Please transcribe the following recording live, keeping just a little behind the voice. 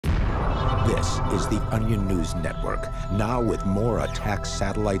This is the Onion News Network, now with more attacked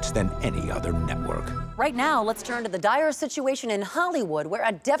satellites than any other network. Right now, let's turn to the dire situation in Hollywood, where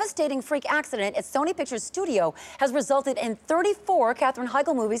a devastating freak accident at Sony Pictures studio has resulted in 34 Katherine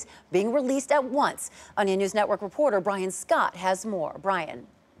Heigl movies being released at once. Onion News Network reporter Brian Scott has more. Brian.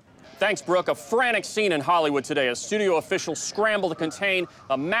 Thanks, Brooke. A frantic scene in Hollywood today as studio officials scramble to contain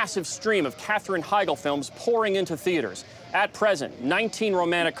a massive stream of Katherine Heigl films pouring into theaters. At present, 19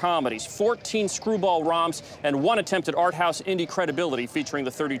 romantic comedies, 14 screwball roms, and one attempt at art house indie credibility featuring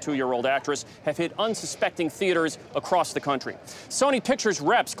the 32-year-old actress have hit unsuspecting theaters across the country. Sony Pictures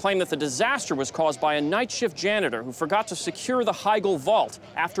reps claim that the disaster was caused by a night shift janitor who forgot to secure the Heigl vault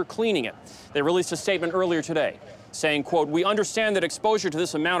after cleaning it. They released a statement earlier today saying, quote, "We understand that exposure to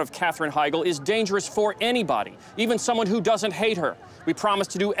this amount of Katherine Heigl is dangerous for anybody, even someone who doesn't hate her. We promise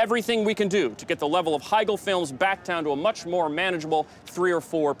to do everything we can do to get the level of Heigl films back down to a much more manageable 3 or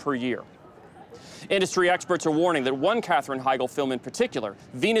 4 per year." Industry experts are warning that one Katherine Heigl film in particular,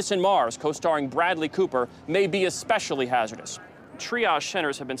 Venus and Mars, co-starring Bradley Cooper, may be especially hazardous. Triage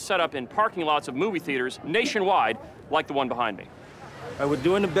centers have been set up in parking lots of movie theaters nationwide, like the one behind me. We're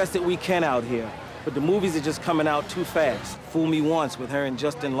doing the best that we can out here. But the movies are just coming out too fast. Fool Me Once with her and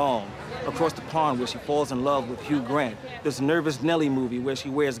Justin Long. Across the Pond where she falls in love with Hugh Grant. This Nervous Nelly movie where she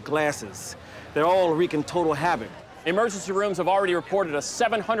wears glasses. They're all wreaking total havoc. Emergency rooms have already reported a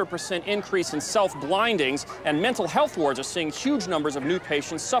 700% increase in self-blindings, and mental health wards are seeing huge numbers of new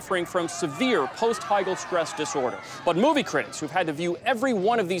patients suffering from severe post-Heigl stress disorder. But movie critics who've had to view every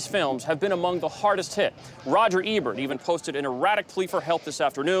one of these films have been among the hardest hit. Roger Ebert even posted an erratic plea for help this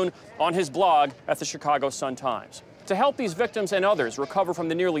afternoon on his blog at the Chicago Sun-Times. To help these victims and others recover from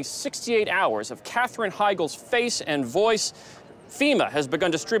the nearly 68 hours of Katherine Heigl's face and voice, FEMA has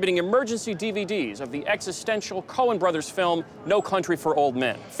begun distributing emergency DVDs of the existential Coen brothers film, No Country for Old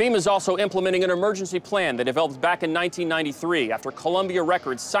Men. FEMA is also implementing an emergency plan they developed back in 1993 after Columbia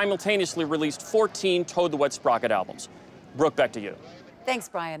Records simultaneously released 14 Toad the Wet Sprocket albums. Brooke, back to you. Thanks,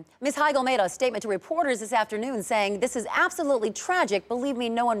 Brian. Ms. Heigl made a statement to reporters this afternoon saying, "This is absolutely tragic. Believe me,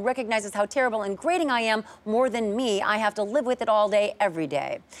 no one recognizes how terrible and grating I am more than me. I have to live with it all day, every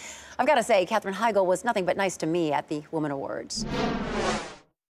day." I've got to say, Katherine Heigl was nothing but nice to me at the Woman Awards.